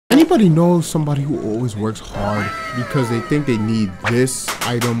Anybody knows somebody who always works hard because they think they need this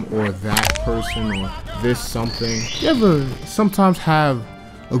item or that person or this something? You ever sometimes have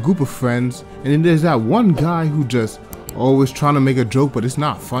a group of friends and then there's that one guy who just always trying to make a joke but it's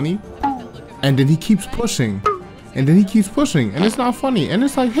not funny? And then he keeps pushing. And then he keeps pushing and it's not funny. And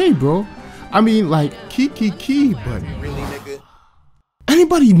it's like, hey bro, I mean like key, but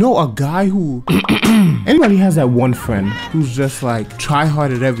anybody know a guy who anybody has that one friend who's just like try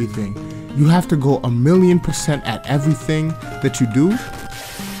hard at everything? You have to go 1,000,000% at everything that you do?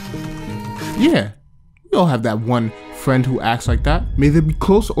 Yeah, we all have that one friend who acts like that, may they be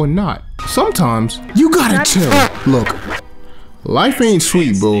close or not. Sometimes you gotta chill. Look, life ain't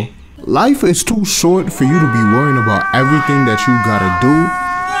sweet, bro. Life is too short for you to be worrying about everything that you gotta do.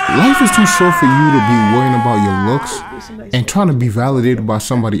 Life is too short for you to be worrying about your looks and trying to be validated by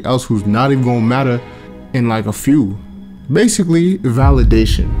somebody else who's not even gonna matter in like a few. Basically,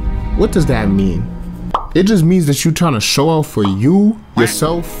 validation. What does that mean? It just means that you're trying to show out for you,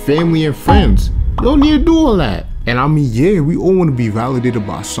 yourself, family, and friends. You don't need to do all that. And I mean, yeah, we all want to be validated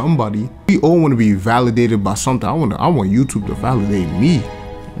by somebody. We all want to be validated by something. I want YouTube to validate me,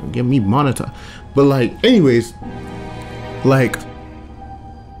 get me monetized. But like, anyways, like,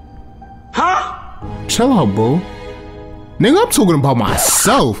 chill out, bro. Nigga, I'm talking about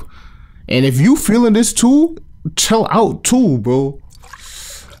myself. And if you feeling this too, chill out too, bro.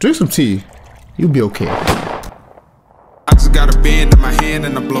 Drink some tea. You'll be okay. I just got a band in my hand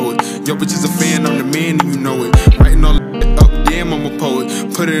and I blow it. Yo, bitch is a fan, I'm the man and you know it. Writing all that up, damn, I'm a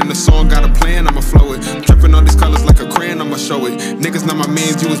poet. Put it in the song, got a plan, I'ma flow it. Dripping all these colors like a crayon, I'ma show it. Niggas not my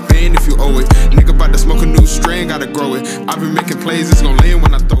mans, you was banned if you owe it. Nigga about to smoke a new strain, gotta grow it. I've been making plays, it's gon' land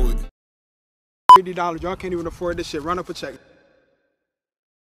when I throw it. $80, y'all can't even afford this shit. Run up a check.